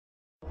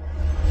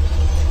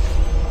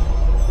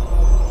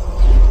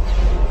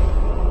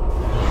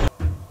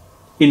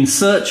in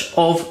search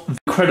of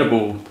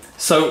incredible.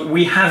 So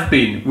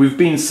we've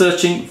been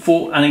searching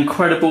for an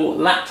incredible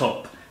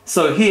laptop.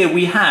 So here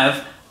we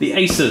have the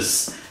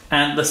ASUS,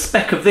 and the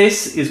spec of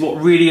this is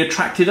what really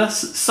attracted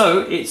us.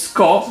 So it's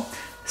got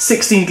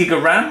 16 gig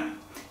of RAM,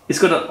 it's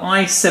got an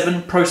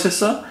i7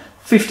 processor,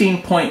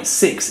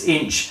 15.6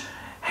 inch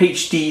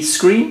HD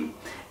screen.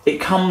 It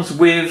comes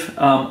with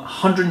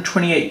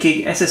 128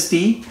 gig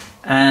SSD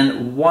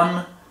and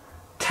 1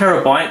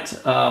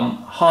 terabyte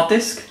hard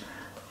disk.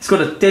 It's got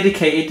a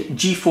dedicated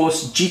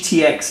GeForce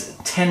GTX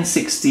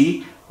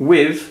 1060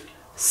 with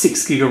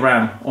 6 gig of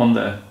RAM on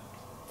there.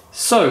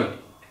 So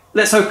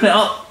let's open it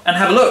up and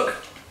have a look.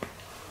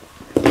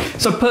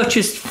 So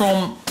purchased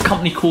from a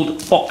company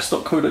called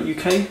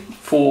box.co.uk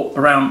for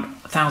around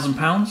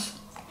 £1,000.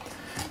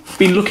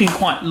 Been looking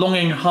quite long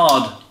and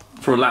hard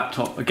for a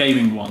laptop, a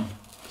gaming one.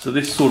 So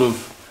this sort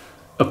of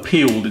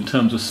appealed in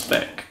terms of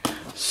spec.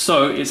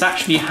 So it's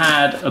actually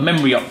had a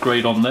memory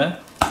upgrade on there.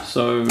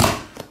 So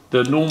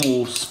the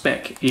normal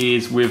spec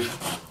is with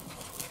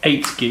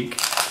 8 gig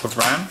of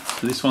RAM.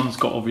 So this one's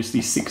got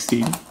obviously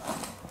 16.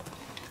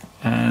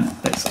 And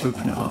let's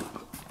open it up.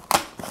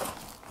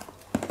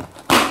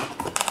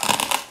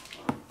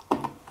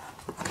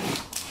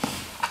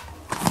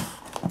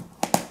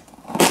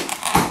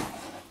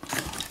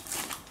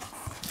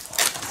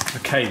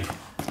 Okay,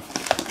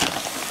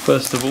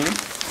 first of all,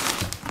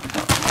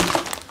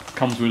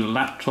 comes with a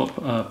laptop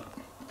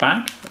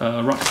bag,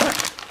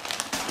 rucksack,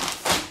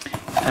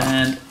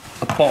 and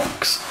a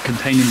box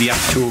containing the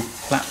actual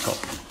laptop.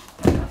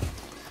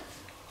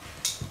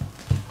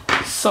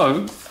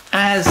 So,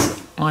 as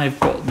I've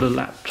got the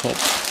laptop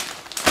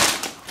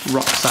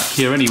rucksack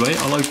here anyway,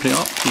 I'll open it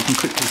up so you can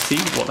quickly see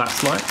what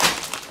that's like.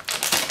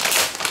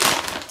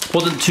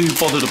 Wasn't too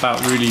bothered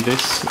about really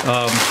this,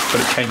 but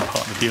it came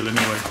part of the deal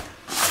anyway.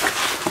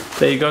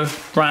 There you go,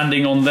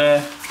 branding on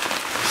there.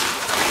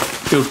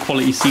 Build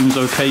quality seems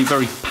okay,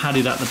 very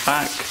padded at the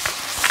back.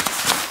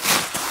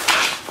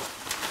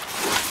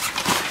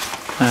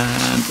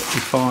 And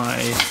if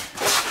I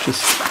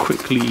just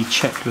quickly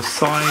check the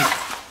side,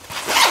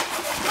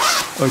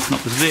 open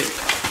up the zip,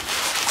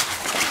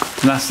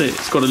 and that's it.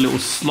 It's got a little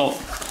slot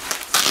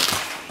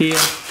here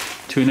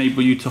to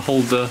enable you to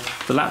hold the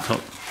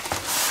laptop.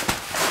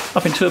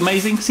 Nothing too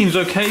amazing, seems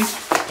okay.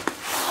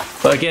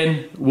 But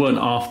again, weren't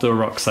after a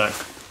rucksack.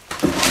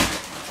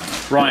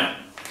 Right,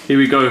 here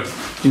we go,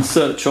 in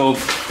search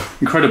of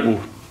incredible.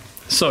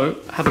 So,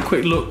 have a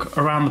quick look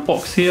around the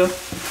box here.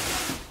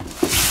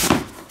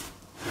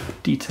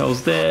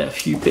 Details there, a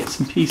few bits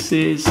and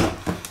pieces,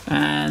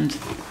 and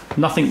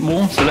nothing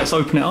more. So let's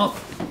open it up.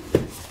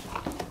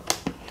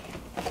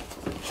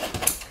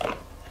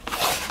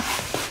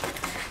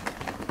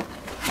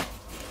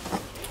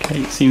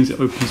 Okay, it seems it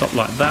opens up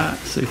like that.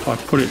 So if I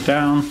put it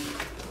down,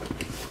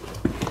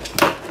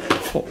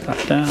 pop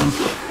that down.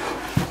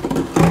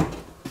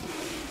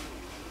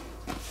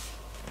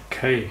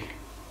 Okay.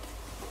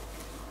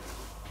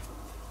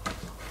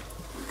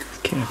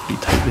 Carefully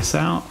take this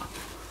out.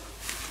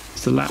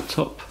 It's the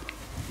laptop.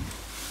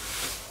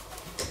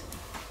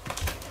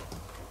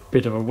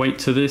 Bit of a weight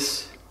to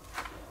this.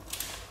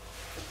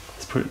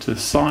 Let's put it to the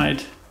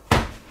side.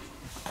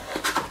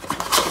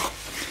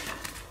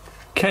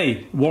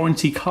 Okay,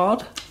 warranty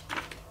card.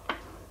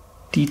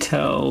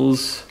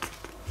 Details,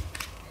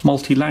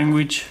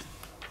 multi-language.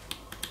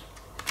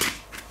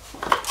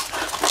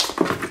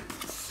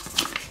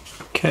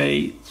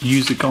 Okay,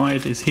 user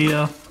guide is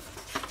here.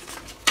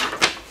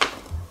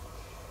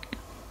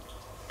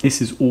 This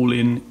is all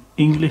in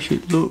English,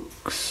 it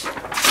looks,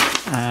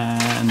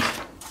 and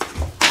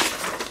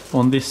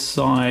on this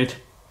side,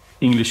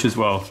 English as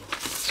well.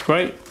 It's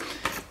great.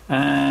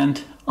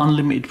 And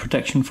unlimited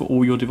protection for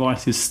all your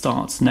devices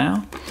starts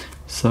now.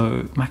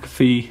 So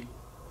McAfee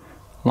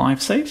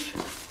Live Safe.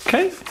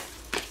 Okay.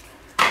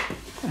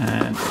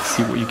 And let's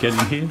see what you get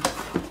in here.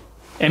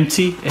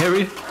 Empty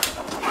area.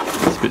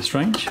 It's a bit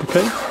strange,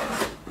 okay.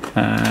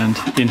 And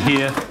in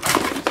here,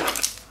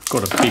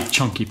 got a big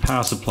chunky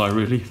power supply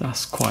really.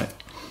 That's quite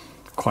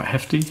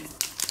hefty.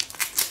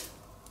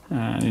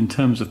 And in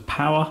terms of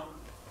power,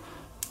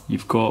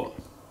 you've got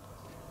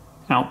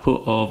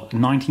output of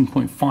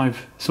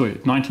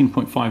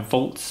 19.5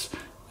 volts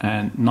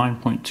and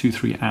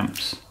 9.23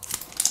 amps.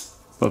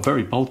 But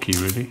very bulky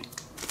really.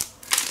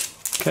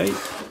 Okay.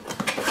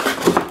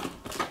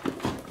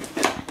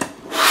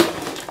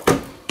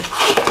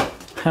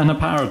 And a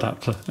power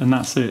adapter, and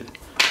that's it.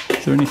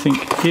 Is there anything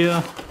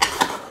here?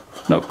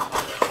 Nope,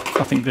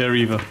 nothing there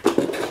either.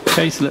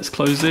 Okay, so let's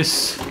close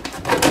this.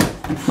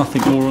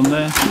 Nothing more on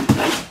there.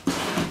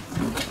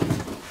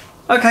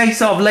 Okay,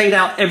 so I've laid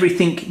out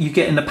everything you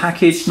get in the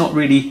package. Not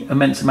really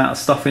immense amount of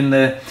stuff in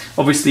there.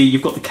 Obviously,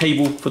 you've got the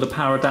cable for the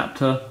power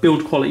adapter.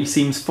 Build quality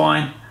seems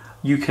fine.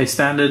 UK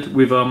standard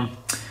with a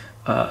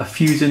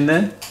fuse in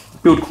there.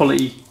 Build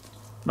quality,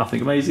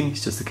 nothing amazing.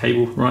 It's just a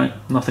cable, right?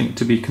 Nothing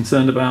to be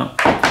concerned about.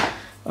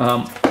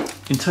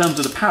 In terms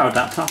of the power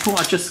adapter, I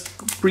thought I'd just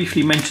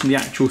briefly mention the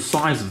actual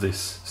size of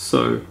this.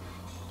 So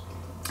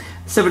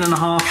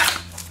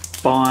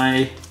 7.5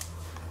 by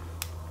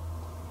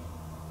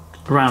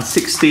around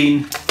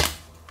 16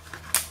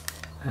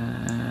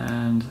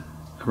 and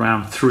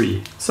around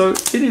 3. So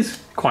it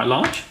is quite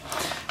large.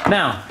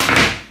 Now,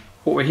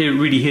 what we're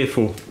really here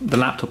for, the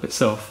laptop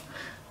itself,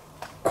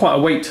 quite a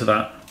weight to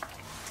that,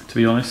 to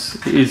be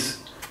honest. It is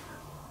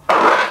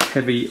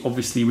heavy,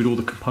 obviously, with all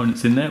the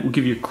components in there. We'll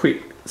give you a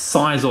quick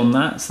size on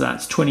that. So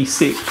that's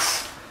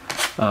 26.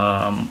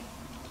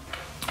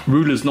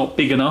 Ruler's not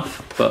big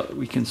enough, but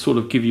we can sort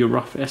of give you a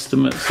rough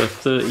estimate. So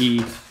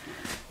 30,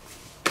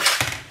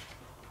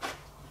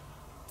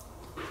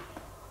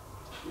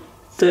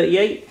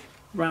 38,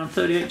 around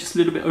 38, just a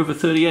little bit over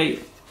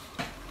 38.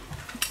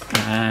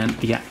 And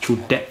the actual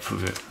depth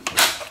of it.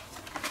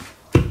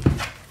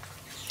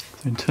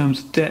 So in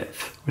terms of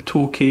depth, we're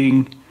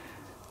talking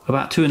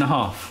about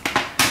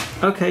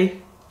 2.5. Okay,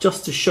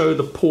 just to show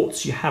the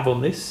ports you have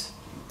on this.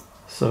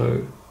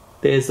 So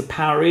there's the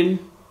power in.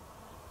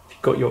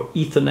 You've got your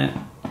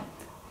Ethernet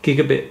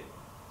gigabit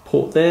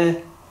port there.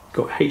 You've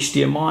got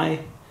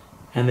HDMI,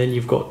 and then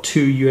you've got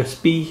 2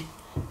 USB,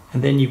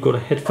 and then you've got a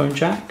headphone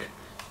jack.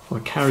 If I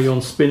carry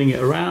on spinning it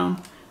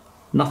around,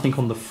 nothing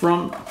on the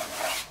front.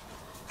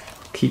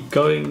 Keep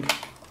going,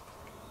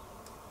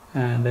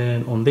 and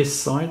then on this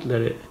side,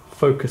 let it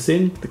focus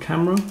in the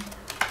camera.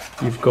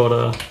 You've got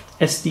a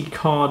SD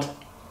card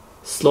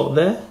slot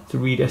there to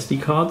read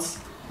SD cards.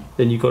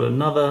 Then you've got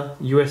another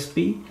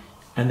USB,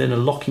 and then a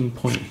locking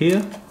point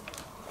here.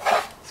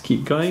 Let's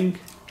keep going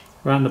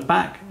around the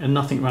back, and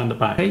nothing around the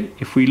back. Okay,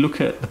 if we look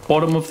at the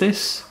bottom of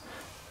this,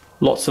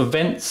 lots of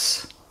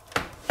vents,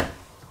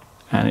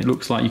 and it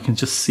looks like you can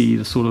just see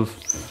the sort of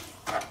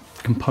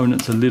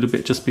components a little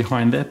bit just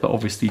behind there, but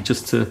obviously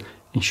just to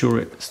ensure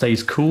it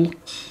stays cool.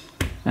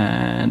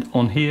 And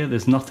on here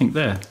there's nothing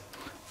there.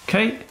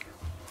 Okay,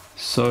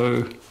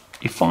 so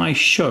if I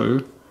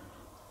show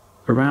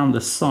around the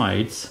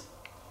sides,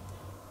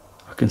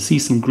 I can see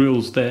some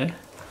grills there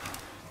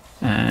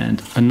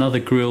and another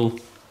grill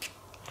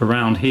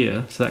around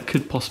here, so that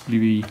could possibly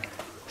be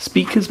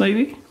speakers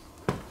maybe.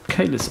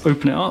 Okay, let's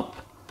open it up.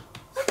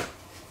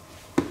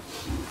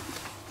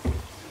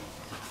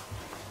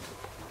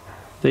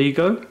 There you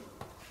go.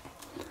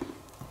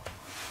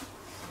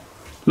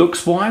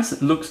 Looks wise,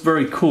 it looks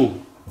very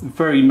cool.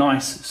 Very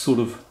nice sort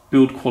of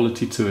build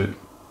quality to it.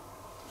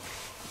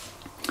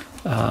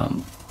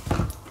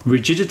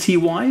 Rigidity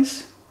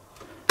wise,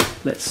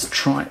 let's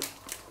try it.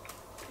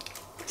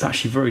 It's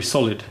actually very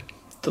solid.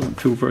 Doesn't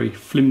feel very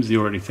flimsy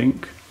or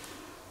anything.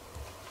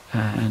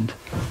 And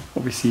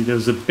obviously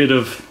there's a bit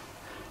of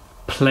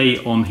play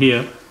on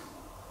here,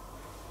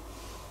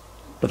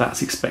 but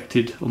that's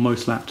expected on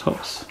most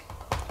laptops.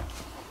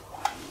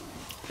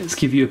 Let's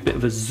give you a bit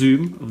of a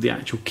zoom of the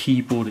actual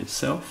keyboard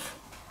itself.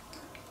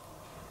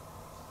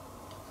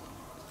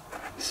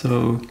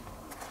 So,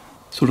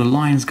 sort of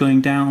lines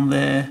going down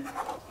there.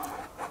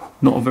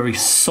 Not a very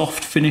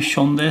soft finish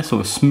on there,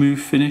 so a smooth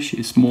finish.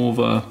 It's more of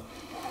a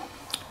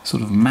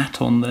sort of matte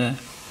on there.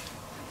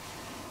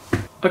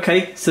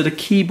 Okay, so the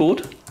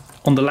keyboard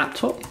on the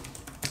laptop.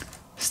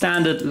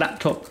 Standard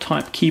laptop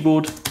type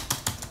keyboard.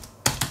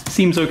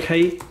 Seems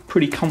okay,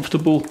 pretty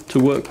comfortable to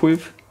work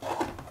with.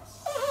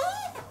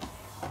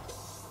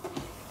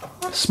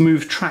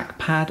 Smooth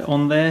trackpad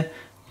on there.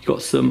 You've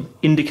got some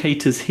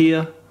indicators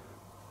here,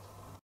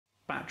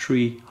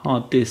 battery,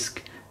 hard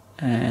disk,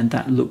 and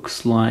that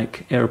looks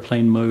like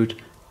airplane mode,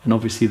 and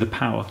obviously the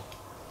power.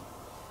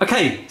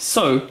 Okay,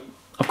 so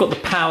I've got the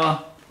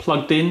power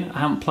plugged in. I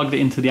haven't plugged it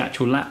into the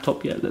actual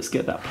laptop yet. Let's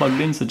get that plugged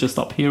in. So just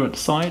up here at the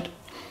side,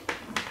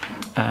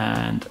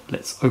 and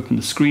let's open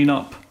the screen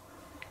up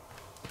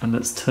and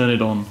let's turn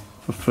it on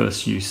for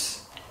first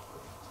use.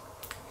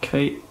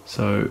 Okay,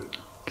 so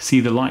see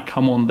the light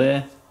come on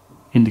there,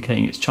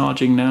 indicating it's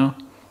charging now.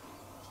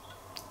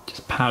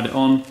 Just powered it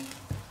on.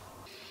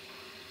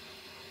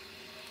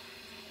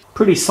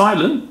 Pretty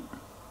silent.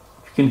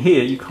 You can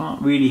hear, you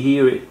can't really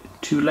hear it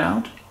too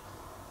loud.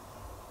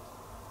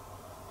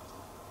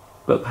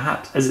 But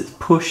perhaps as it's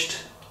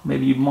pushed,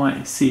 maybe you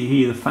might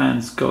hear the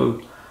fans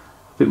go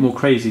a bit more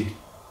crazy.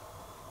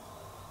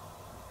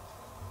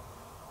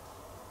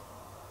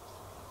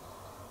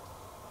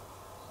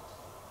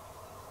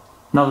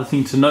 Another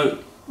thing to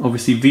note,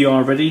 obviously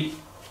VR ready,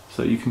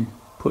 so you can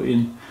put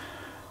in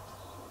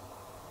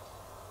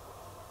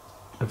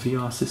a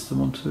VR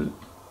system onto it.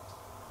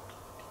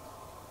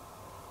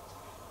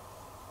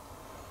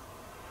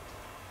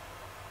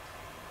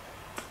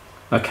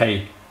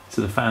 Okay,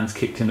 so the fan's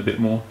kicked in a bit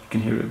more, you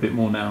can hear it a bit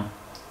more now.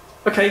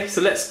 Okay,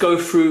 so let's go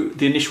through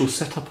the initial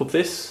setup of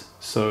this.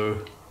 So,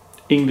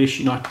 English,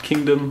 United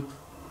Kingdom.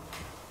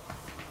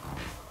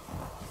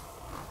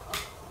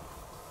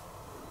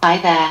 Hi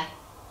there.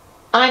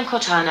 I'm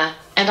Cortana,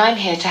 and I'm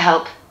here to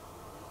help.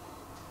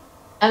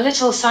 A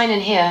little sign in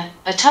here,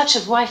 a touch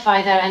of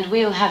Wi-Fi there, and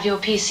we'll have your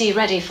PC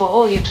ready for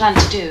all you plan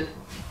to do.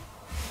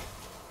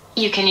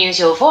 You can use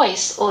your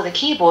voice or the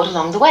keyboard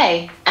along the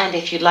way, and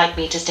if you'd like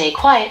me to stay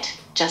quiet,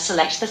 just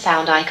select the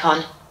sound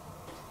icon.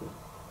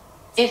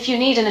 If you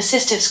need an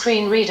assistive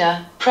screen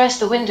reader, press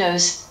the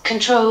Windows,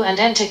 Control and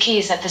Enter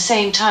keys at the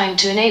same time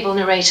to enable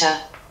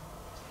narrator.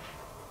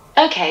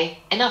 Okay,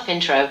 enough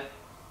intro.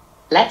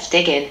 Let's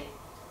dig in.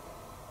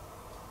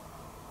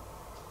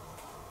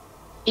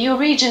 Your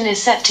region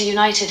is set to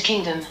United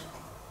Kingdom.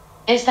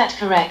 Is that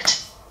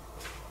correct?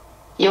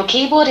 Your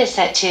keyboard is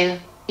set to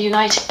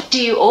United.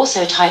 Do you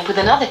also type with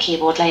another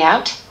keyboard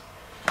layout?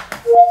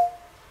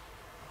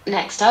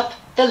 Next up,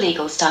 the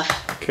legal stuff.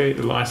 Okay,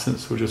 the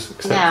license, we'll just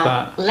accept now,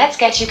 that. Let's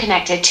get you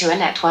connected to a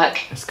network.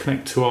 Let's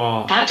connect to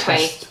our That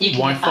way, you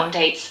can get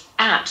updates,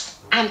 apps,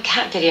 and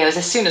cat videos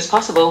as soon as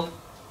possible.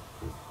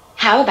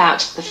 How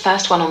about the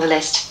first one on the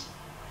list?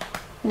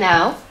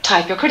 Now,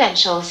 type your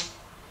credentials.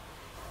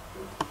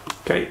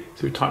 Okay,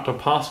 so we typed our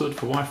password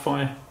for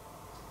Wi-Fi.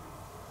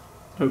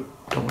 Nope,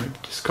 don't want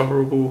it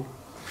discoverable.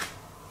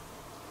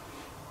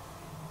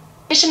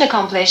 Mission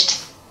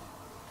accomplished.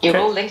 You're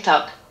Okay. all linked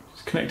up.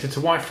 It's connected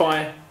to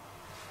Wi-Fi.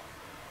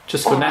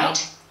 Just for now.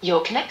 Alright,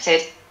 you're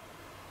connected.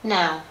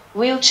 Now,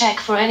 we'll check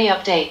for any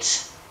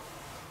updates.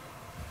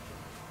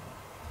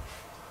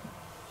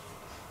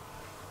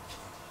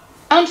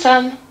 Found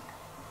some.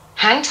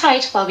 Hang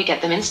tight while we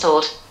get them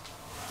installed.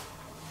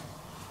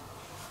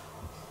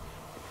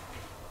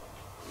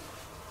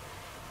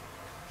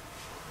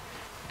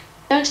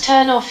 Don't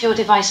turn off your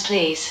device,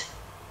 please.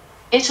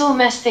 It'll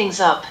mess things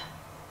up.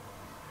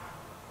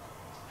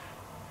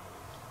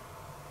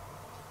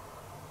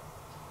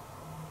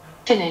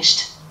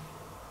 Finished.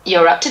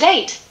 You're up to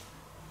date.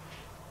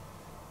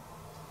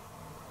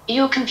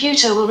 Your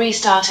computer will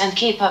restart and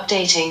keep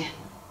updating.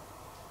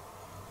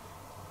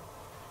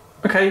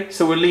 Okay,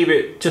 so we'll leave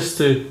it just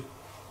to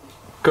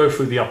go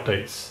through the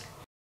updates.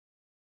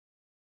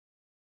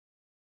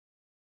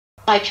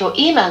 Type your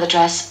email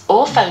address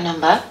or phone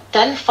number,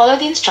 then follow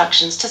the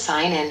instructions to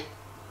sign in.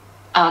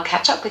 I'll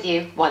catch up with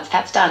you once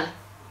that's done.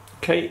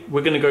 Okay,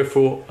 we're going to go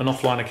for an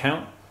offline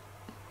account.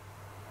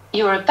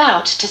 You're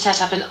about to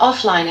set up an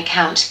offline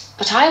account,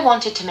 but I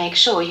wanted to make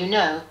sure you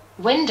know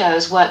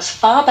Windows works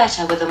far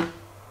better with them.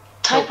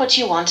 Type what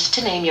you want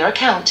to name your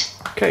account.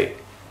 Okay,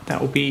 that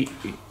will be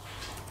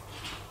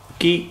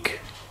Geek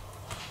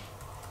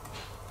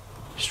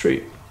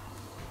Street.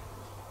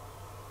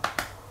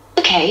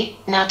 Okay,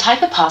 now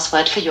type a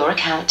password for your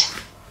account.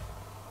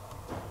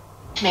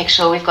 Make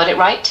sure we've got it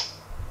right.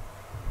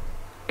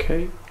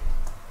 Okay.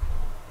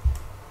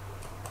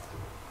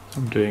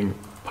 I'm doing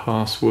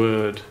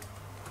password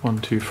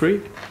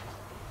 123.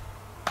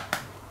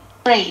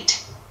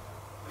 Great.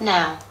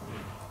 Now,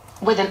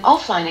 with an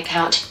offline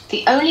account,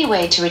 the only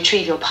way to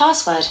retrieve your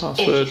password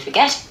if you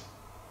forget.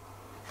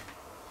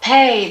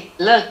 Hey,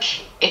 look,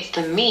 it's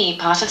the me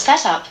part of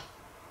setup.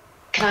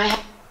 Can I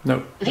have...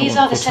 No. These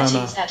are the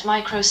settings that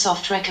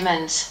Microsoft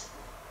recommends.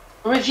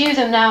 Review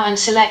them now and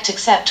select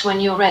accept when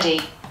you're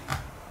ready.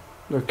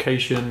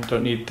 Location,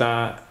 don't need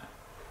that.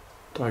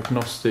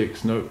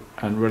 Diagnostics, no.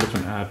 And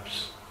relevant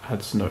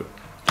ads, no.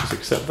 Just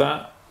accept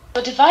that.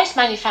 Your device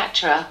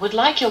manufacturer would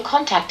like your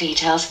contact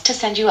details to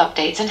send you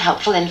updates and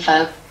helpful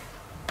info.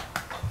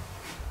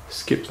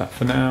 Skip that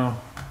for now.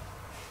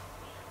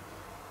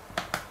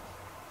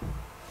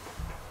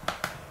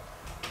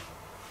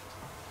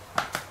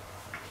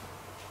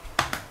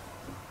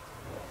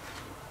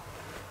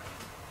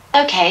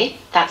 Okay,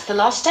 that's the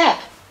last step.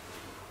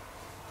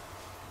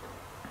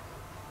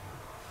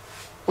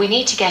 We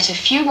need to get a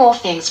few more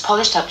things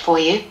polished up for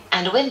you,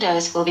 and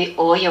Windows will be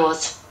all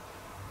yours.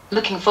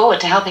 Looking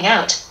forward to helping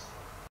out.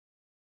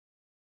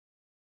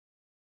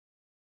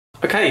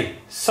 Okay,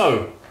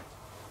 so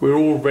we're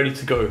all ready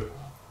to go.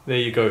 There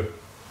you go.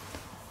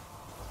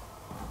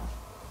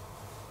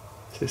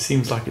 So it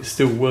seems like it's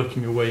still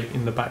working away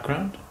in the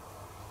background.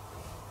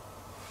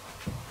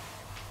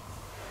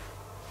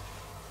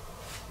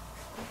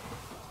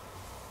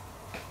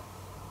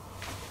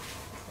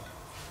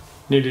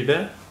 Nearly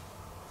there.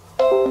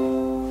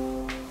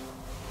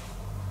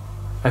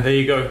 And there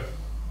you go.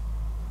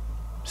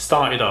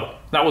 Started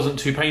up. That wasn't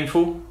too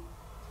painful.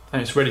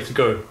 And it's ready to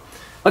go.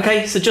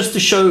 Okay, so just to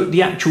show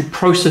the actual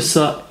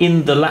processor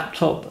in the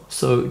laptop.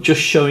 So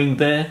just showing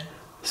there.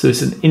 So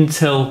it's an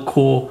Intel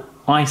Core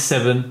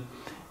i7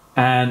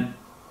 and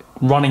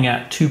running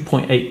at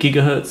 2.8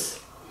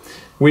 gigahertz.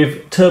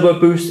 With Turbo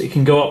Boost, it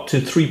can go up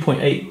to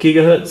 3.8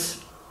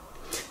 gigahertz.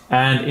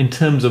 And in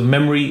terms of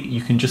memory,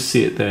 you can just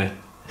see it there.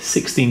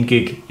 16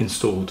 gig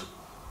installed.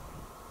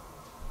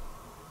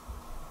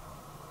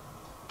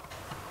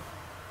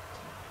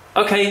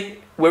 Okay,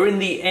 we're in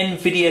the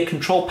NVIDIA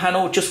control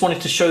panel. Just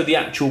wanted to show the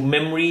actual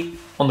memory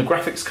on the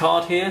graphics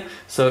card here.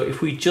 So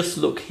if we just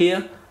look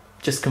here,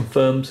 just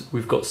confirms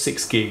we've got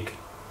 6 gig.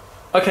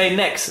 Okay,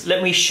 next,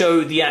 let me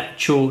show the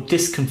actual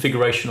disk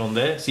configuration on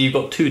there. So you've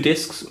got 2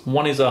 disks.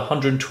 One is a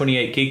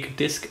 128 gig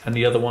disk and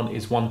the other one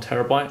is 1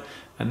 terabyte.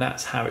 And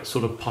that's how it's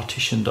sort of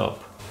partitioned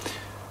up.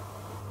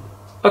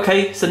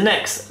 Okay, so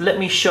next, let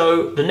me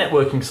show the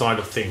networking side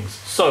of things.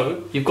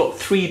 So you've got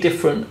 3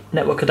 different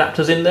network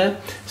adapters in there.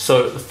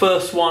 So the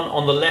first one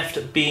on the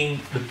left being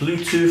the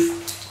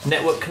Bluetooth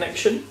network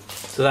connection.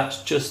 So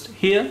that's just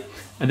here.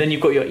 And then you've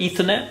got your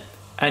Ethernet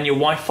and your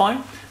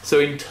Wi-Fi. So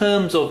in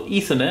terms of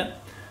Ethernet,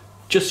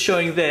 just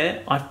showing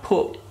there, I've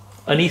put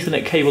an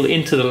Ethernet cable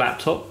into the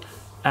laptop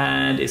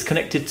and it's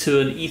connected to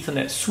an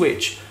Ethernet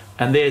switch,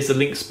 and there's the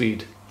link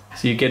speed.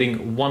 So you're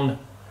getting 1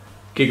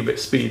 gigabit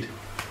speed.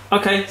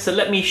 Okay, so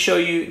let me show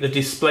you the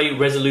display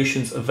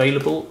resolutions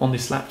available on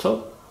this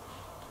laptop.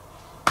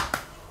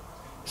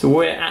 So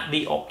we're at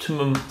the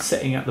optimum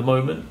setting at the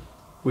moment,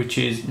 which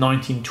is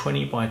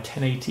 1920 by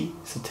 1080,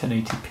 so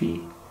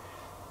 1080p.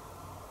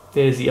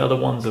 There's the other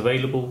ones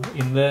available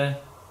in there.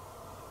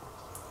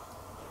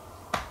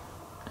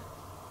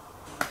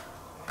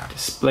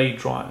 Display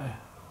drive,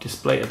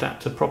 display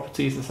adapter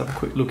properties, let's have a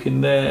quick look in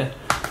there.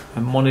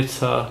 And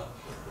monitor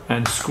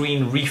and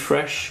screen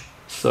refresh,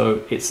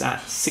 so it's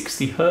at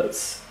 60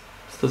 Hertz.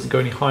 It doesn't go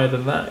any higher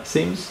than that, it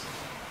seems.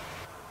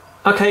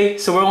 Okay,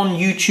 so we're on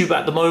YouTube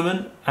at the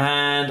moment,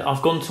 and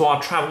I've gone to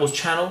our travels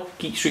channel,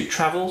 Geek Street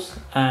Travels,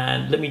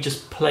 and let me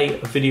just play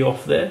a video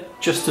off there,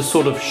 just to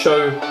sort of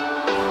show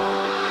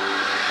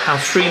how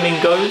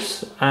streaming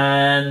goes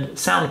and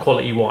sound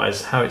quality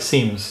wise, how it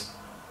seems.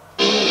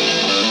 Okay,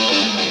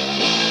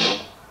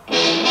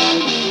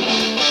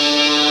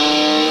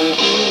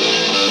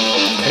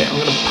 I'm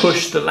going to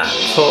push the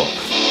laptop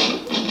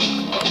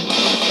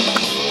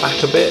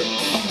back a bit,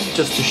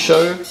 just to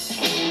show.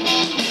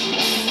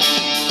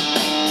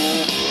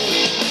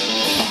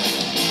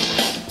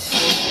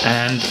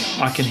 And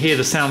I can hear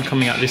the sound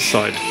coming out this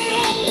side.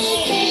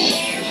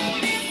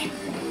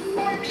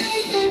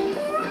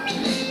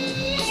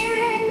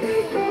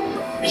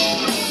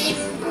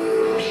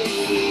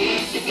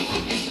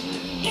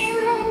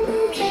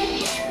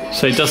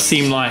 So it does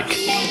seem like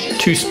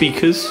 2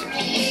 speakers.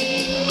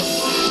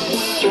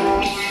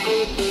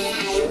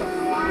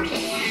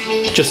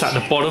 Just at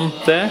the bottom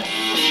there.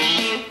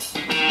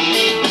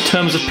 In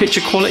terms of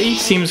picture quality,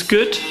 seems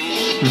good,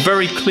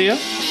 very clear.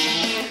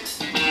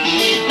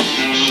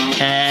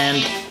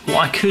 And what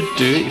I could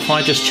do, if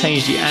I just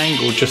change the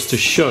angle just to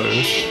show,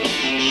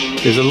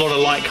 there's a lot of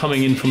light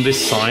coming in from this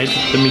side.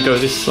 Let me go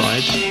this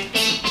side.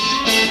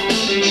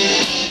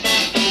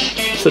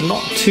 So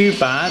not too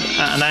bad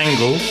at an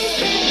angle.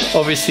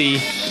 Obviously,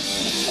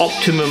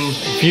 optimum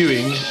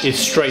viewing is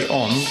straight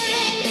on.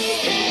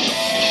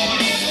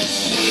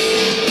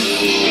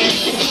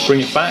 Let's bring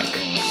it back.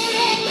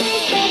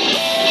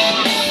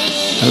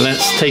 And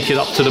let's take it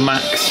up to the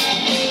max.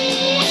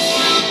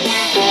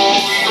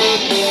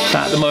 So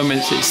at the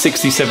moment it's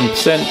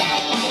 67%.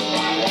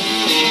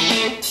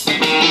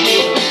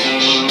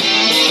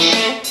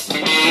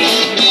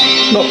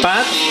 Not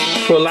bad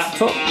for a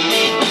laptop.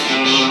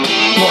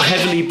 Not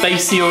heavily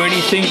bassy or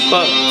anything,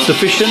 but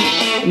sufficient.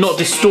 Not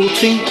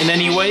distorting in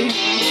any way.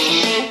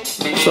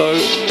 So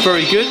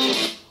very good.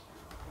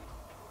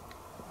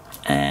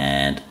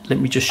 And let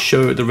me just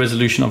show the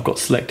resolution I've got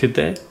selected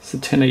there. So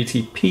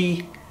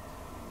 1080p.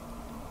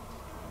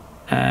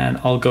 And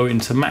I'll go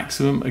into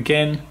maximum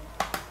again.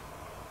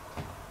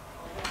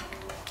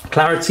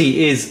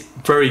 Clarity is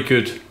very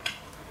good.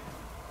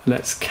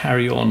 Let's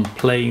carry on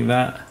playing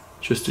that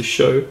just to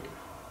show.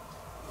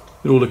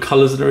 With all the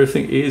colors and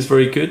everything, it is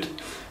very good.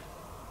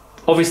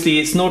 Obviously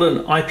it's not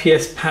an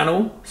IPS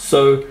panel,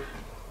 so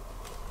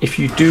if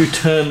you do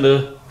turn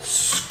the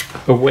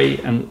away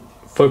and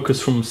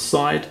focus from the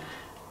side,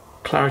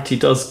 clarity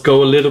does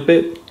go a little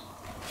bit.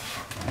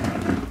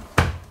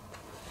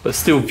 But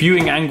still,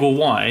 viewing angle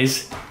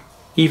wise,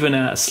 even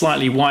at a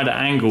slightly wider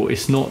angle,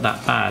 it's not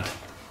that bad.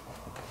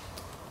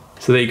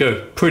 So there you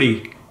go,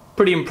 pretty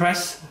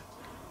impressed,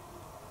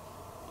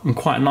 and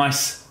quite a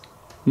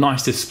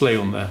nice display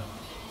on there.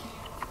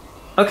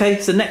 Okay,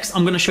 so next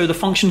I'm going to show the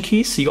function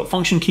keys. So you got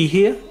function key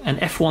here and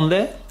F1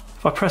 there.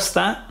 If I press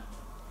that,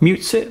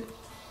 mutes it.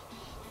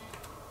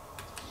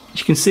 As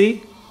you can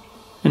see,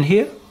 and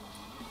here,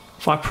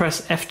 if I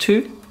press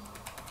F2,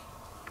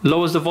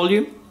 lowers the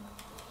volume.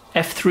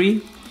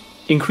 F3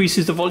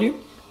 increases the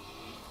volume.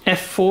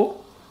 F4,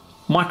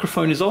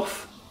 microphone is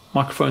off,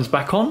 microphone's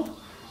back on.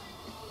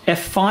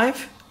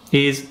 F5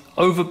 is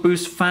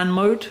overboost fan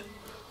mode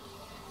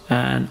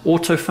and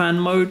auto fan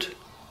mode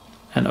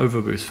and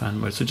overboost fan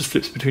mode. So it just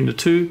flips between the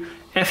two.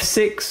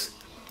 F6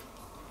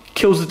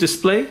 kills the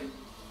display.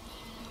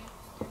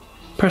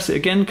 Press it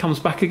again, comes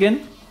back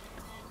again.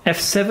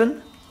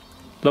 F7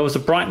 lowers the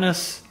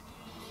brightness,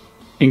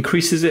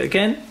 increases it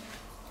again.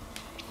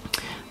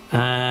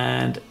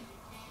 And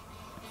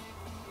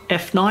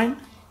F9,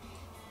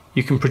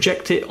 you can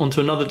project it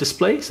onto another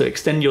display, so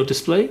extend your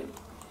display.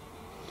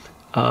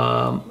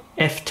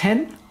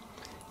 F10,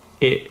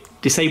 it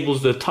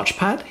disables the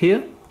touchpad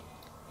here.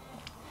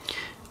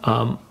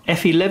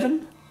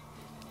 F11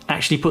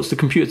 actually puts the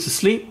computer to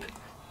sleep.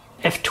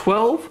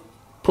 F12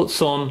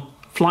 puts on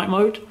flight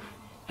mode,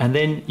 and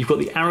then you've got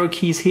the arrow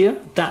keys here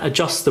that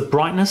adjusts the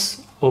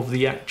brightness of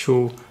the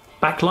actual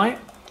backlight.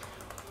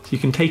 So you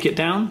can take it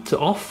down to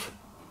off,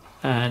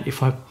 and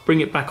if I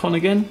bring it back on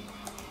again,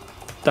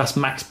 that's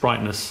max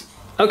brightness.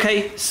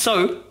 Okay,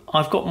 so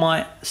I've got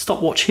my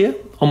stopwatch here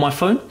on my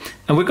phone,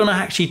 and we're going to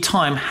actually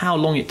time how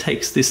long it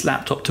takes this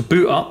laptop to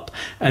boot up,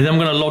 and then I'm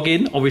going to log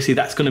in. Obviously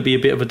that's going to be a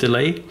bit of a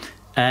delay,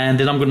 and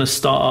then I'm going to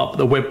start up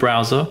the web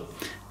browser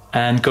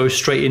and go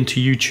straight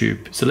into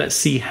YouTube. So let's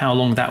see how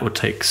long that would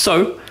take.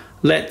 So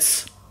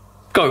let's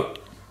Go.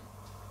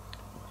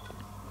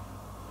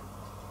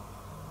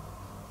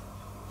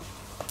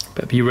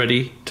 Better be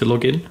ready to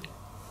log in.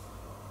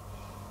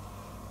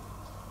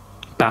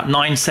 About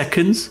 9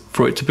 seconds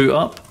for it to boot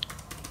up.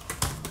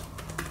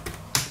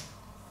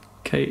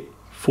 Okay,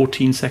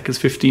 14 seconds,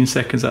 15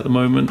 seconds at the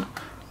moment.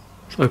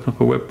 Let's open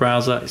up a web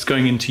browser. It's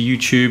going into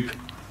YouTube.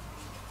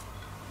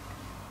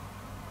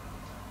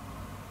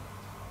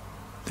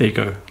 There you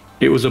go.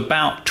 It was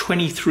about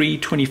 23,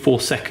 24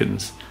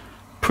 seconds.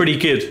 Pretty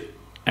good.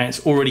 And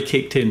it's already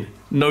kicked in.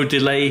 No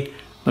delay,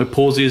 no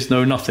pauses,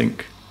 no nothing.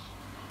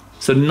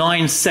 So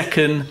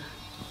 9-second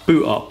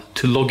boot up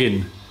to log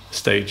in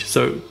stage.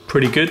 So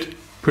pretty good,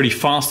 pretty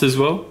fast as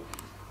well.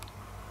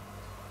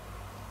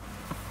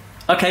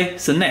 Okay,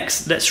 so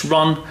next let's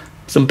run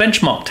some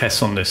benchmark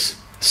tests on this.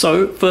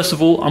 So first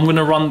of all, I'm going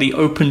to run the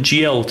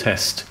OpenGL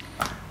test.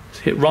 Let's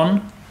hit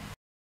run.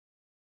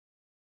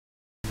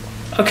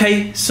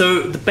 Okay,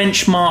 so the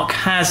benchmark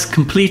has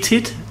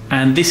completed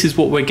and this is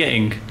what we're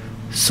getting.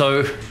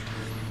 So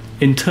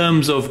in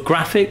terms of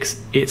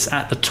graphics, it's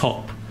at the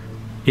top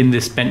in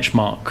this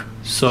benchmark.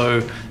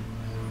 So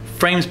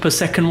frames per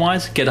second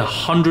wise, get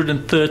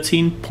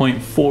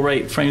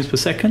 113.48 frames per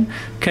second.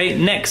 Okay,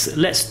 next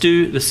let's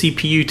do the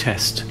CPU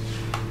test.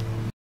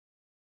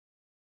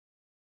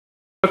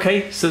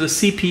 Okay, so the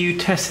CPU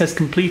test has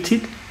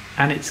completed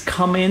and it's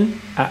come in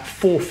at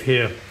 4th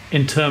here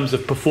in terms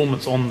of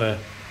performance on there.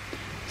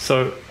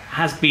 So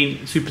has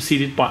been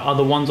superseded by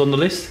other ones on the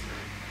list.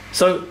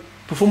 So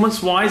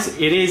performance wise,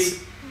 it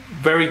is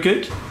very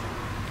good.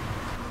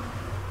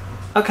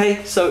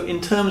 Okay, so in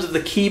terms of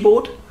the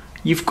keyboard,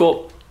 you've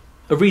got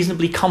a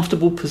reasonably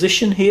comfortable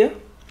position here.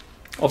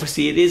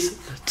 Obviously it is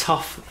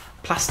tough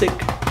plastic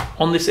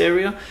on this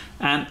area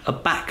and a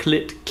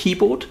backlit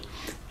keyboard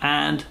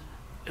and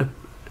a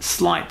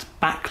slight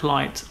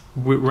backlight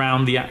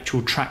around the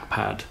actual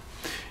trackpad.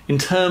 In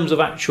terms of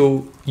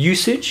actual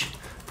usage,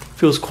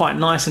 feels quite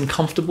nice and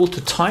comfortable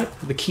to type.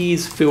 The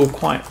keys feel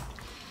quite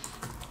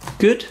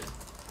good.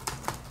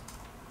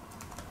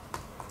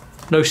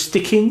 No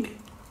sticking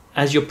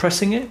as you're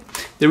pressing it.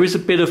 There is a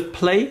bit of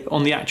play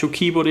on the actual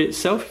keyboard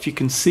itself, if you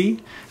can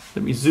see.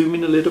 Let me zoom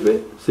in a little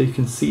bit so you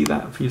can see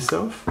that for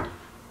yourself. A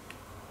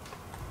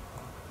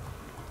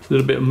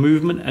little bit of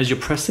movement as you're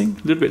pressing.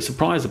 A little bit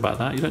surprised about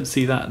that. You don't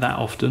see that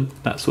often,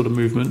 that sort of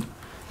movement.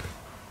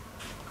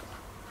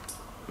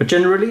 But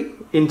generally,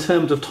 in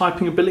terms of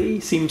typing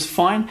ability, seems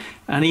fine.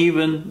 And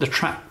even the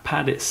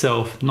trackpad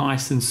itself,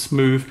 nice and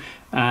smooth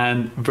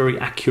and very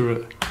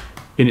accurate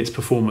in its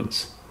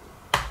performance.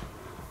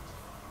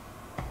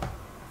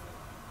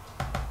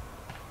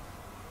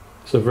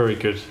 So very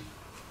good.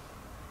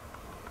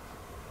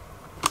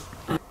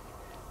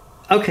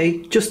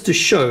 Okay, just to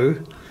show,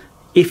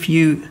 if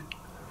you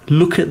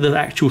look at the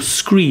actual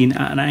screen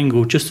at an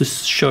angle, just to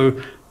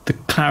show the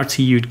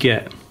clarity you'd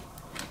get.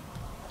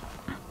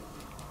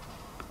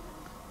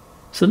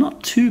 So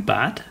not too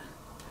bad.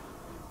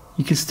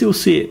 You can still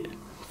see it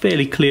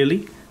fairly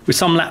clearly. With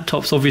some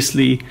laptops,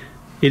 obviously,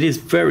 it is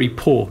very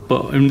poor,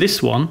 but in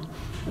this one,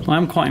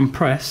 I'm quite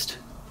impressed.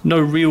 No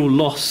real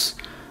loss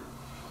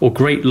or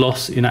great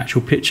loss in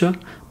actual picture.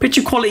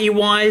 Picture quality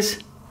wise,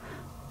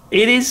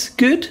 it is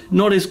good.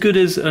 Not as good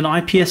as an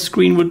IPS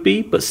screen would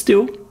be, but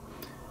still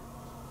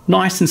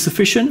nice and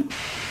sufficient.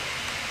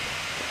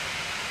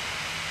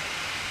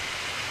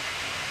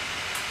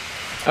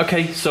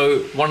 Okay, so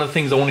one of the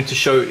things I wanted to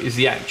show is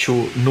the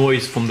actual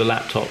noise from the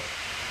laptop.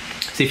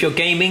 So if you're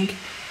gaming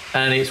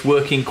and it's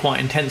working quite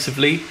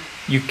intensively,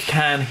 you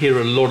can hear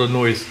a lot of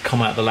noise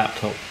come out of the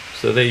laptop.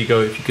 So there you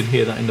go, if you can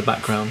hear that in the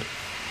background.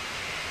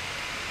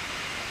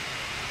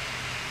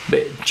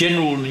 But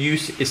general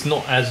use, it's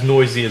not as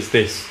noisy as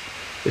this.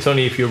 It's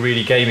only if you're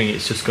really gaming,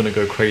 it's just going to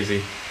go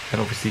crazy. And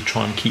obviously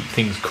try and keep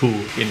things cool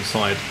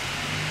inside.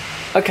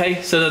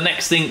 Okay, so the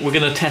next thing we're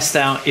going to test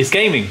out is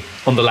gaming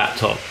on the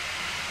laptop.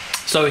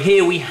 So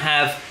here we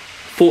have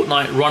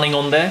Fortnite running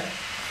on there.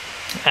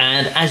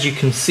 And as you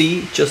can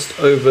see, just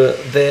over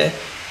there,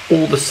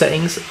 all the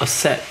settings are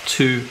set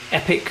to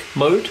epic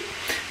mode.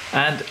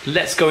 And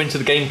let's go into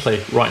the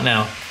gameplay right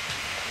now.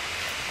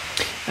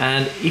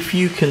 And if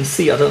you can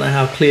see, I don't know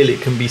how clearly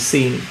it can be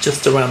seen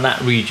just around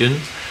that region,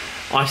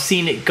 I've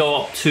seen it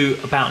go up to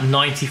about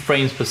 90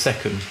 frames per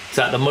second.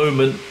 So at the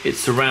moment,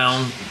 it's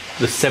around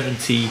the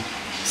 70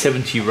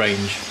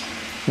 range.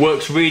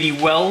 Works really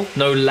well,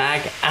 no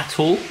lag at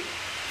all.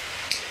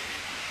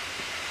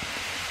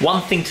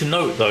 One thing to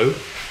note though,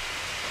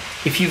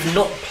 if you've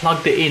not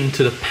plugged it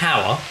into the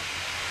power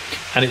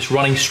and it's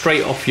running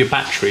straight off your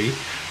battery,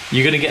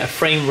 you're going to get a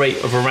frame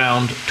rate of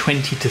around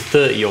 20 to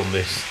 30 on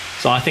this.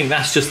 So I think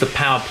that's just the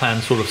power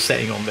plan sort of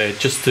setting on there,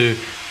 just to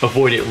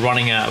avoid it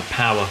running out of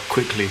power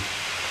quickly.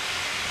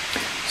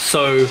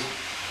 So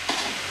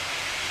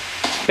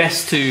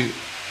best to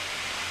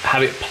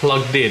have it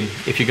plugged in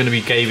if you're going to be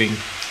gaming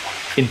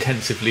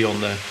intensively on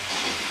there.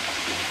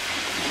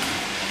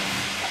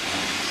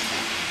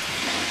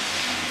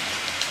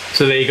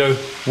 So there you go,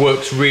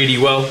 works really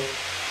well.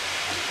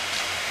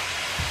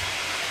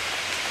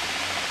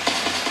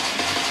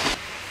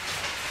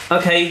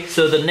 Okay,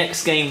 so the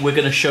next game we're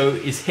going to show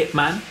is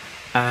Hitman,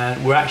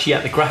 and we're actually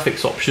at the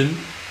graphics option,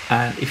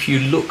 and if you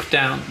look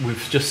down,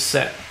 we've just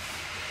set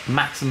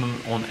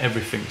maximum on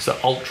everything, so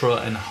ultra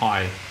and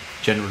high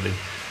generally.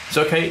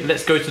 So okay,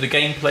 let's go to the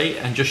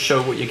gameplay and just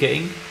show what you're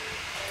getting.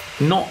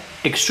 Not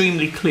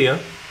extremely clear,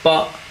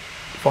 but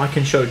if I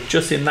can show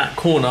just in that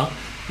corner,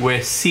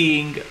 we're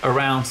seeing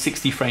around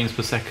 60 frames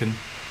per second.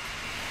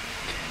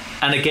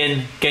 And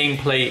again,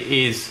 gameplay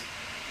is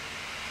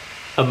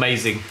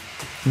amazing.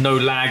 No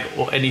lag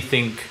or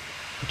anything,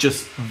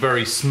 just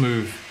very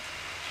smooth.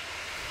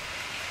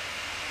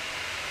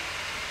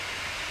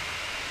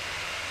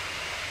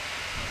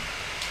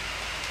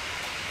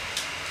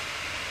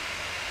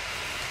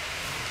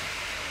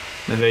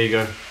 And there you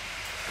go.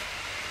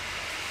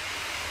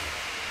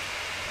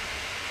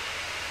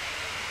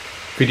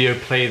 Video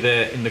play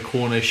there in the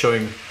corner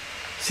showing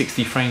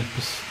 60 frames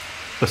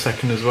per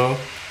second as well.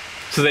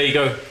 So there you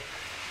go.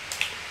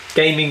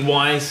 Gaming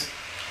wise,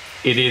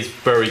 it is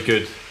very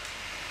good.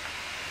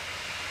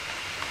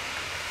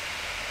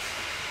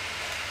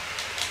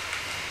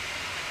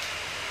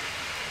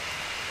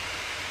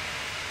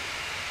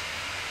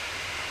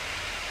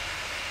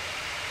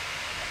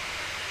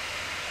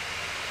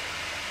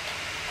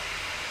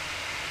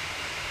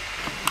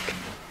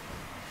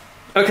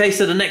 Okay,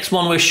 so the next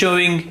one we're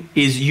showing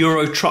is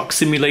Euro Truck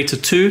Simulator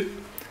 2,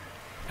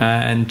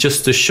 and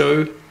just to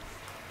show,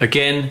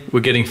 again, we're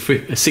getting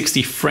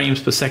 60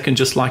 frames per second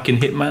just like in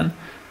Hitman,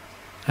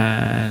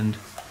 and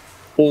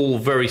all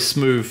very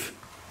smooth,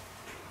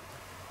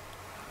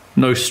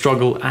 no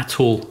struggle at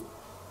all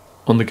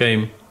on the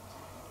game.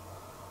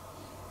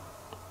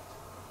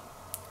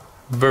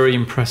 Very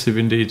impressive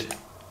indeed.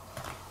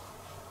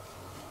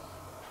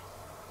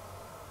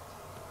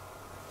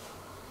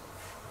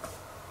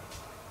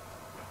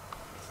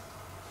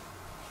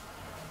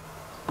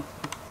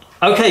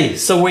 Okay,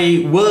 so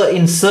we were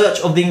in search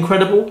of the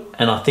incredible,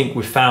 and I think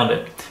we found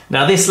it.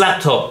 Now this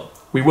laptop,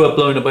 we were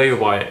blown away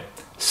by it.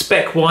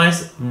 Spec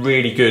wise,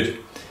 really good.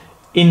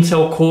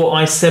 Intel Core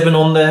i7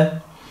 on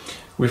there.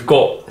 We've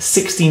got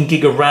 16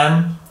 gig of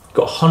RAM,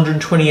 got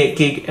 128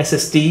 gig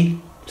SSD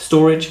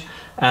storage,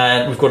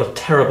 and we've got a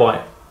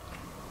terabyte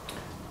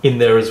in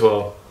there as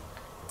well.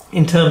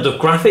 In terms of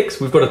graphics,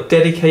 we've got a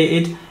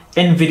dedicated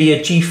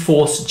NVIDIA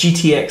GeForce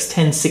GTX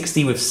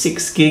 1060 with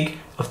 6 gig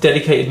of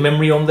dedicated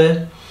memory on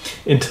there.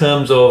 In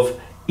terms of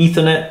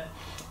Ethernet,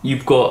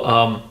 you've got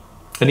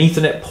an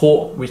Ethernet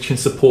port which can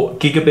support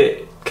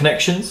gigabit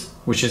connections,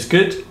 which is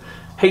good.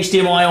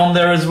 HDMI on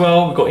there as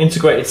well. We've got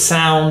integrated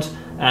sound,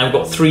 and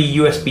we've got 3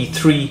 USB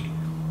 3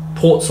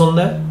 ports on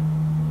there.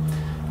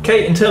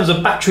 Okay, in terms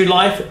of battery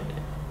life,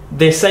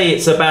 they say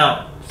it's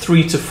about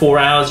 3 to 4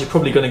 hours. You're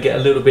probably going to get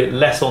a little bit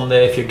less on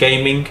there if you're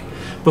gaming.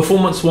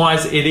 Performance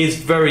wise, it is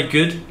very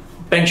good.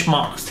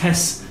 Benchmark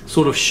tests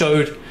sort of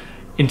showed,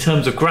 in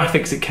terms of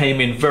graphics, it came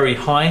in very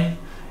high.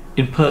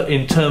 In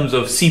terms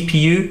of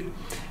CPU,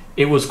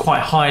 it was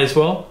quite high as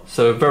well,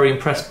 so very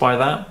impressed by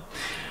that.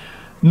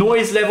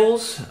 Noise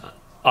levels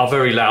are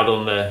very loud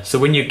on there, so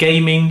when you're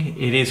gaming,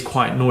 it is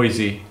quite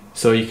noisy,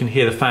 so you can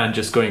hear the fan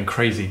just going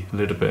crazy a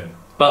little bit,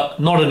 but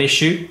not an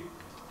issue.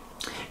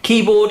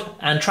 Keyboard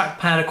and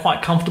trackpad are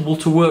quite comfortable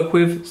to work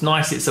with. It's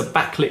nice, it's a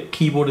backlit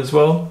keyboard as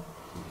well.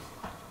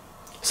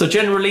 So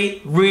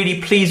generally,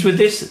 really pleased with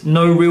this,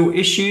 no real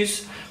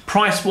issues.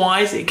 Price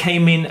wise, it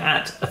came in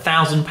at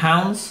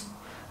 £1,000.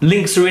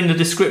 Links are in the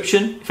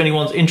description if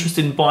anyone's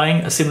interested in buying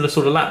a similar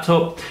sort of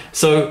laptop.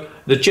 So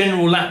the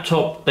general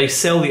laptop, they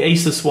sell the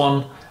ASUS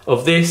one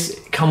of this,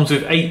 it comes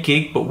with 8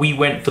 gig, but we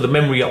went for the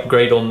memory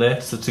upgrade on there,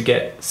 so to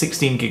get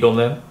 16 gig on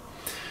there.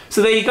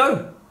 So there you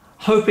go.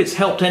 Hope it's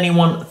helped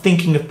anyone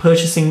thinking of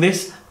purchasing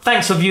this.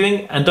 Thanks for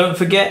viewing, and don't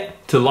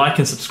forget to like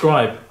and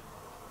subscribe.